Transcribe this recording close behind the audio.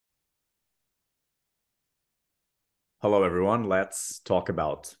Hello, everyone. Let's talk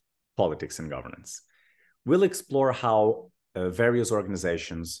about politics and governance. We'll explore how various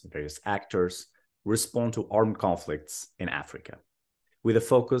organizations, various actors respond to armed conflicts in Africa, with a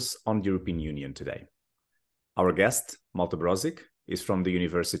focus on the European Union today. Our guest, Malte Brosig, is from the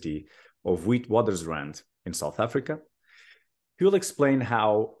University of Witwatersrand in South Africa. He will explain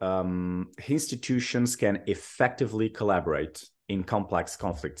how institutions can effectively collaborate in complex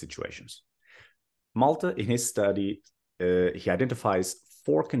conflict situations. Malte, in his study, he identifies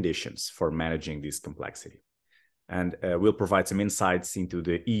 4 conditions for managing this complexity. And we'll provide some insights into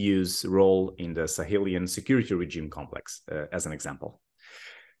the EU's role in the Sahelian security regime complex as an example.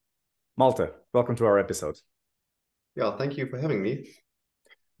 Malte, welcome to our episode. Yeah, thank you for having me.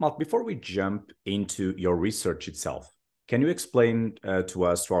 Malte, before we jump into your research itself, can you explain to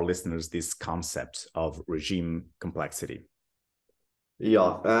us, to our listeners, this concept of regime complexity?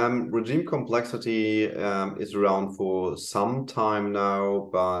 Yeah, regime complexity is around for some time now,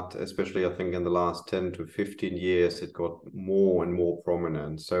 but especially I think in the last 10 to 15 years, it got more and more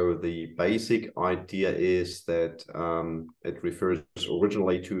prominent. So the basic idea is that it refers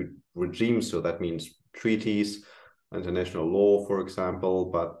originally to regimes, so that means treaties, international law, for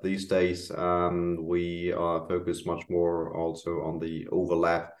example, but these days we are focused much more also on the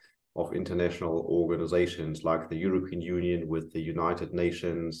overlap of international organizations like the European Union with the United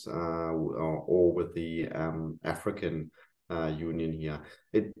Nations or with the African Union here.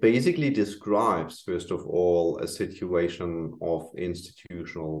 It basically describes, first of all, a situation of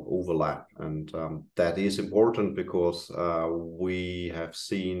institutional overlap. And that is important because we have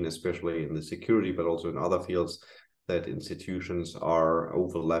seen, especially in the security, but also in other fields, that institutions are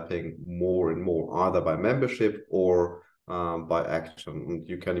overlapping more and more, either by membership or by action. And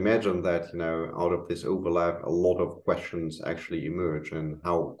you can imagine that, out of this overlap, a lot of questions actually emerge and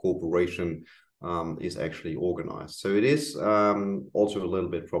how cooperation is actually organized. So it is also a little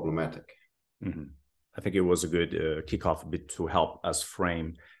bit problematic. Mm-hmm. I think it was a good kickoff bit to help us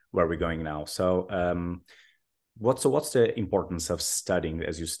frame where we're going now. So what's the importance of studying,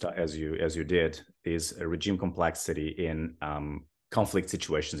 as you did, is a regime complexity in conflict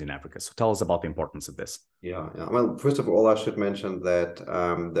situations in Africa? So tell us about the importance of this. Yeah. Well, first of all, I should mention that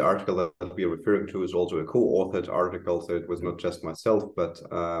the article that we are referring to is also a co-authored article. So it was not just myself, but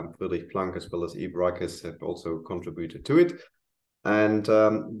Friedrich Planck as well as Ibrakis have also contributed to it. And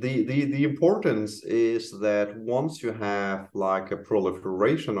the importance is that once you have like a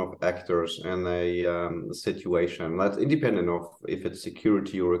proliferation of actors in a situation, that's independent of if it's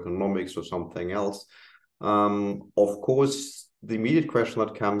security or economics or something else, of course, the immediate question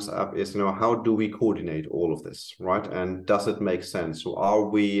that comes up is, how do we coordinate all of this, right? And does it make sense? So are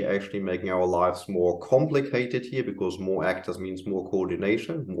we actually making our lives more complicated here because more actors means more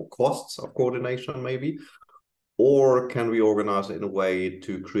coordination, more costs of coordination maybe? Or can we organize it in a way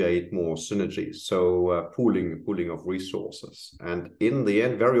to create more synergies? So pooling of resources. And in the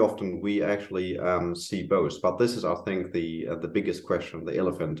end, very often we actually see both. But this is, I think, the biggest question, the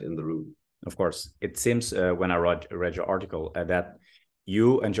elephant in the room. Of course, it seems when I read your article that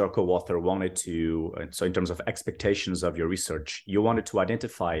you and your co-author wanted to, so in terms of expectations of your research, you wanted to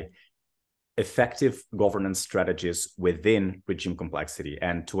identify effective governance strategies within regime complexity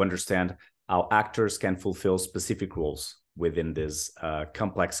and to understand how actors can fulfill specific roles within this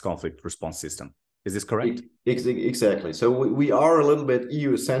complex conflict response system. Is this correct? Exactly. So we are a little bit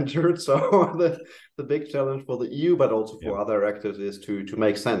EU-centered. So the big challenge for the EU, but also for other actors, is to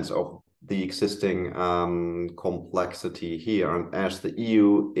make sense of the existing complexity here. And as the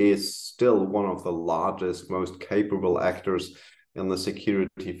EU is still one of the largest, most capable actors in the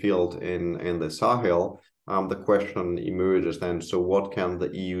security field in the Sahel, the question emerges then, so what can the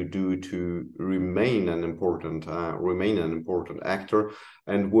EU do to remain an important actor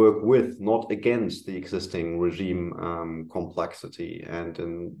and work with, not against, the existing regime complexity? And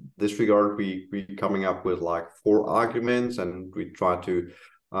in this regard, we coming up with like 4 arguments, and we try to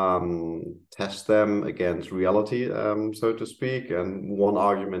test them against reality, so to speak. And one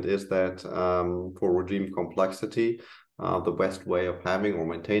argument is that for regime complexity, the best way of having or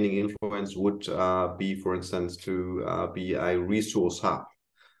maintaining influence would be, for instance, to be a resource hub.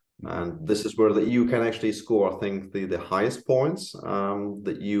 And this is where the EU can actually score, I think, the highest points.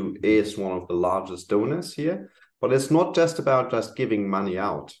 The EU is one of the largest donors here, but it's not just about just giving money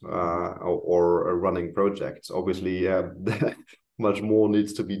out or running projects. Obviously, much more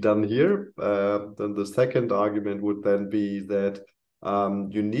needs to be done here. Then the second argument would then be that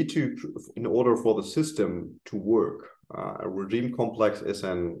you need to, in order for the system to work, a regime complex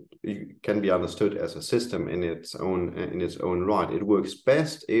can be understood as a system in its own right. It works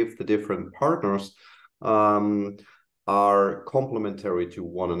best if the different partners are complementary to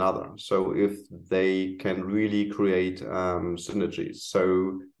one another. So if they can really create synergies.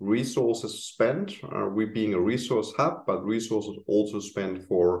 So resources spent, we being a resource hub, but resources also spent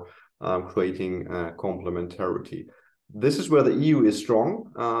for creating complementarity. This is where the EU is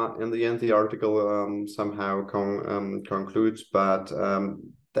strong. In the end, the article somehow concludes, but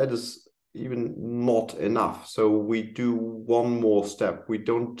that is even not enough. So we do one more step. We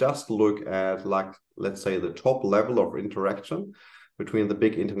don't just look at, like, let's say, the top level of interaction between the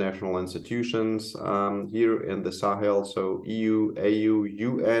big international institutions here in the Sahel, so EU, AU,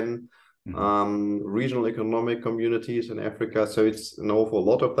 UN, regional economic communities in Africa. So it's an awful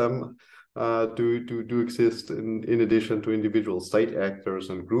lot of them do exist in addition to individual state actors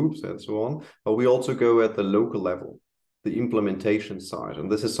and groups and so on. But we also go at the local level, the implementation side. And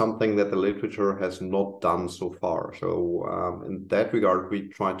this is something that the literature has not done so far. So in that regard, we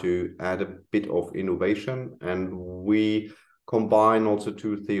try to add a bit of innovation, and we combine also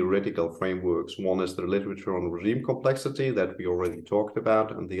two theoretical frameworks. One is the literature on regime complexity that we already talked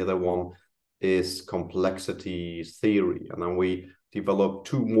about, and the other one is complexity theory. And then we develop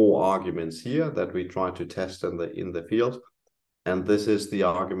two more arguments here that we try to test in the field. And this is the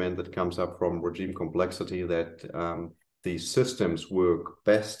argument that comes up from regime complexity, that these systems work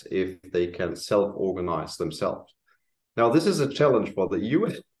best if they can self-organize themselves. Now, this is a challenge for the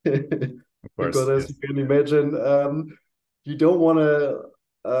EU, because as you can imagine, you don't want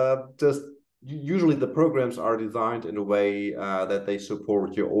to just... Usually the programs are designed in a way that they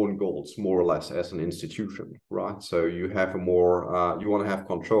support your own goals, more or less, as an institution, right? So you have a more, you want to have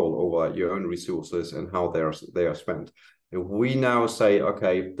control over your own resources and how they are spent. If we now say,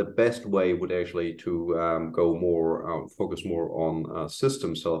 okay, the best way would actually to go more, focus more on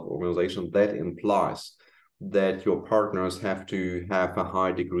system self-organization, that implies that your partners have to have a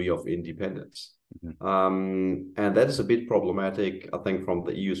high degree of independence. And that is a bit problematic, I think, from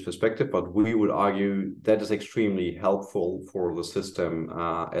the EU's perspective, but we would argue that is extremely helpful for the system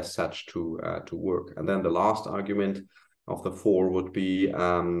as such to work. And then the last argument of the four would be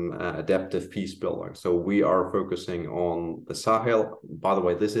adaptive peace building. So we are focusing on the Sahel. By the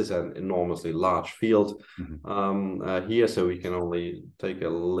way, this is an enormously large field here, so we can only take a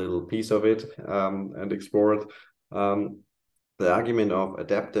little piece of it and explore it. The argument of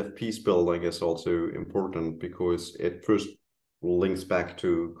adaptive peace building is also important because it first links back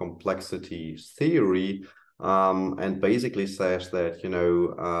to complexity theory and basically says that, you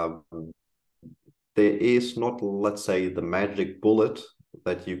know, there is not, let's say, the magic bullet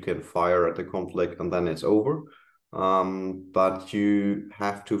that you can fire at the conflict and then it's over. But you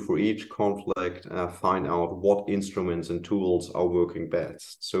have to, for each conflict, find out what instruments and tools are working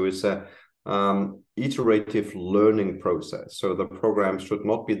best. So it's a iterative learning process. So the program should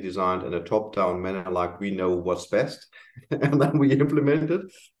not be designed in a top-down manner, like we know what's best and then we implement it.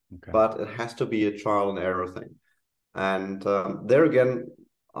 Okay. But it has to be a trial and error thing. And there again,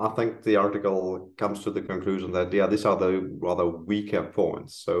 I think the article comes to the conclusion that, yeah, these are the rather weaker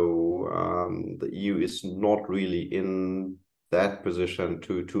points. So the EU is not really in that position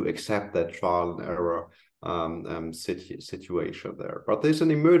to accept that trial and error situation there. But there's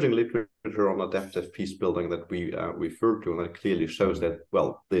an emerging literature on adaptive peace building that we refer to, and it clearly shows that,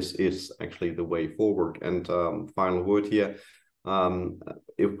 well, this is actually the way forward. And final word here,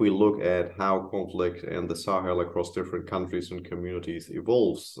 if we look at how conflict in the Sahel across different countries and communities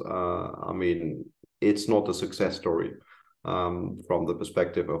evolves, I mean, it's not a success story from the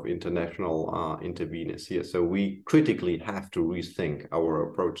perspective of international interveners here. So we critically have to rethink our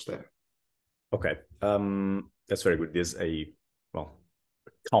approach there. Okay, that's very good. There's a, well,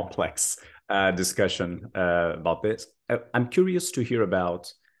 complex discussion about this. I'm curious to hear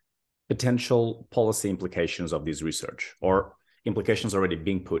about potential policy implications of this research, or implications already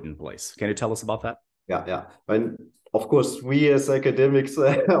being put in place. Can you tell us about that? Yeah. And of course, we as academics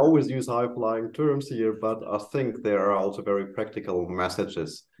always use high-flying terms here, but I think there are also very practical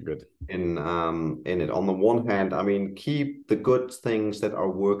messages in it. On the one hand, I mean, keep the good things that are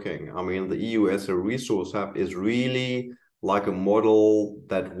working. I mean, the EU as a resource hub is really like a model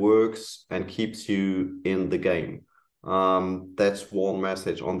that works and keeps you in the game. That's one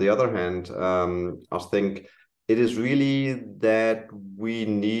message. On the other hand, I think it is really that we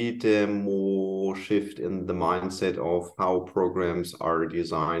need a more shift in the mindset of how programs are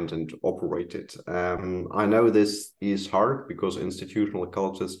designed and operated. I know this is hard because institutional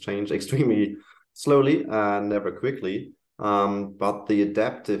cultures change extremely slowly and never quickly. But the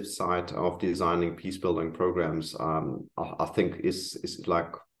adaptive side of designing peace building programs, I think is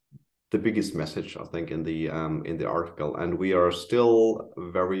like the biggest message, I think, in the article, and we are still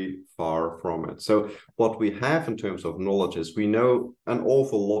very far from it. So what we have in terms of knowledge is we know an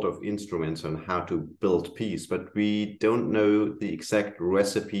awful lot of instruments on how to build peace, but we don't know the exact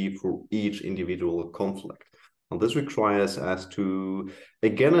recipe for each individual conflict. And this requires us to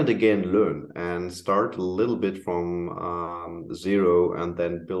again and again learn and start a little bit from zero, and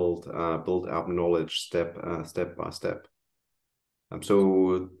then build up knowledge step by step.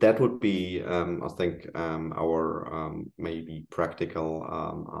 So that would be, I think, our maybe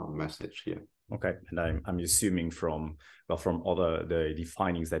practical message here. Okay, and I'm assuming from all the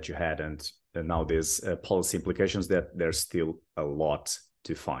findings that you had, and now there's policy implications, that there's still a lot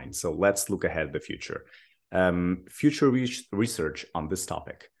to find. So let's look ahead at the future. Future research on this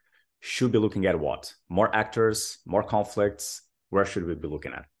topic should be looking at what? More actors, more conflicts? Where should we be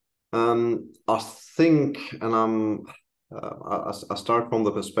looking at? I think, and I start from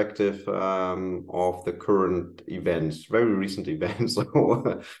the perspective of the current events, very recent events,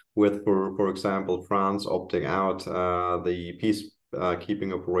 with, for example, France opting out, the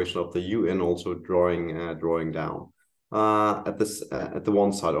peacekeeping operation of the UN also drawing down. At the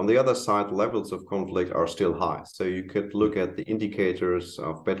one side. On the other side, levels of conflict are still high. So you could look at the indicators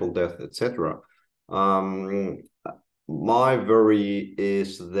of battle death, etc. My worry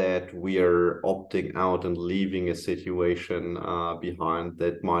is that we are opting out and leaving a situation behind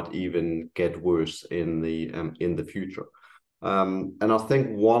that might even get worse in the future. And I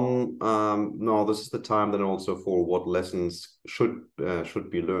think this is the time then also for what lessons should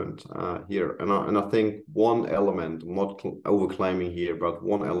be learned here. And I think one element, I'm not overclaiming here, but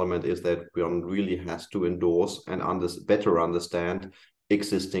one element is that one really has to endorse and better understand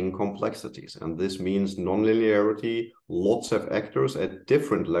existing complexities. And this means non-linearity, lots of actors at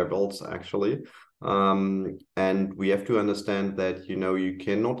different levels, actually. And we have to understand that, you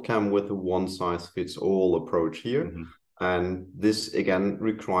cannot come with a one-size-fits-all approach here. Mm-hmm. And this, again,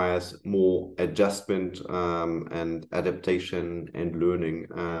 requires more adjustment and adaptation and learning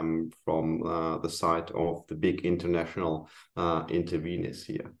from the side of the big international interveners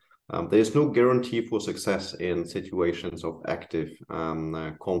here. There's no guarantee for success in situations of active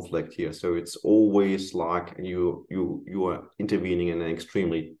conflict here. So it's always like you are intervening in an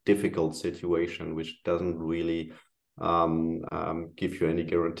extremely difficult situation, which doesn't really give you any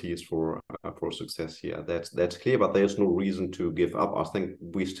guarantees for success here. That's clear, but there's no reason to give up. I think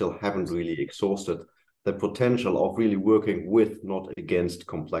we still haven't really exhausted the potential of really working with, not against,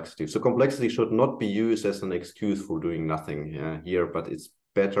 complexity. So complexity should not be used as an excuse for doing nothing here, but it's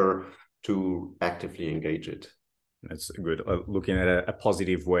better to actively engage it. That's good. Looking at a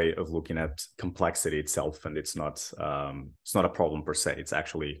positive way of looking at complexity itself, and it's not a problem per se. It's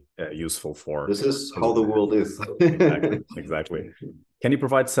actually usul for. This is how the world is. Exactly. Can you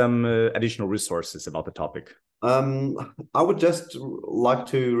provide some additional resources about the topic? I would just like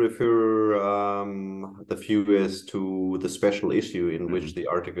to refer the viewers to the special issue in which the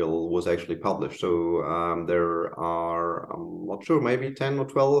article was actually published. So there are, I'm not sure, maybe 10 or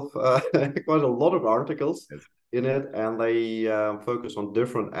 12, quite a lot of articles in it, and they focus on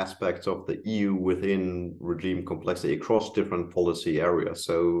different aspects of the EU within regime complexity across different policy areas.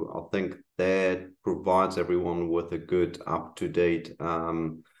 So I think that provides everyone with a good up-to-date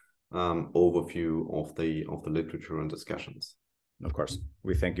overview of the literature and discussions. Of course,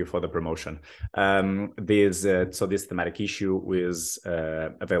 we thank you for the promotion. This thematic issue is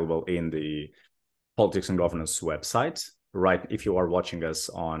available in the Politics and Governance website. Right, if you are watching us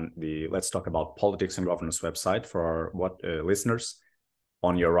on the Let's Talk About Politics and Governance website for our listeners,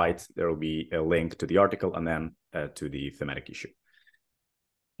 on your right there will be a link to the article and then to the thematic issue.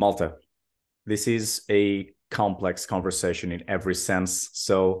 Malte, this is a complex conversation in every sense,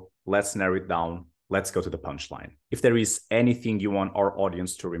 so let's narrow it down. Let's go to the punchline. If there is anything you want our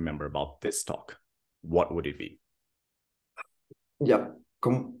audience to remember about this talk, what would it be? Yeah,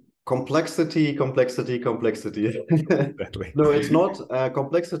 complexity. Exactly. No, it's not.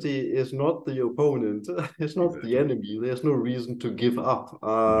 Complexity is not the opponent. It's not the enemy. There's no reason to give up.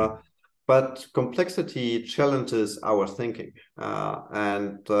 But complexity challenges our thinking.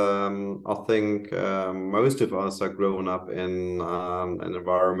 And I think most of us are grown up in an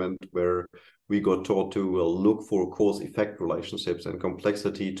environment where we got taught to look for cause-effect relationships, and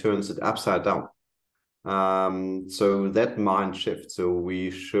complexity turns it upside down. So that mind shift. So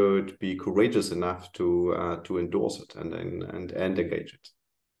we should be courageous enough to endorse it and engage it.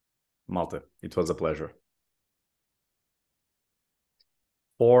 Malte, it was a pleasure.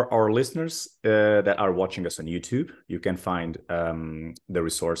 For our listeners that are watching us on YouTube, you can find the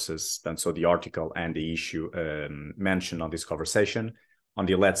resources, and so the article and the issue mentioned on this conversation on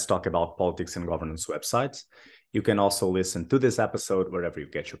the Let's Talk About Politics and Governance website. You can also listen to this episode wherever you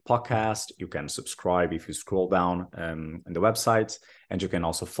get your podcast. You can subscribe if you scroll down in the website. And you can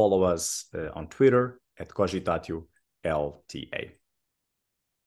also follow us on Twitter at Cogitatio LTA.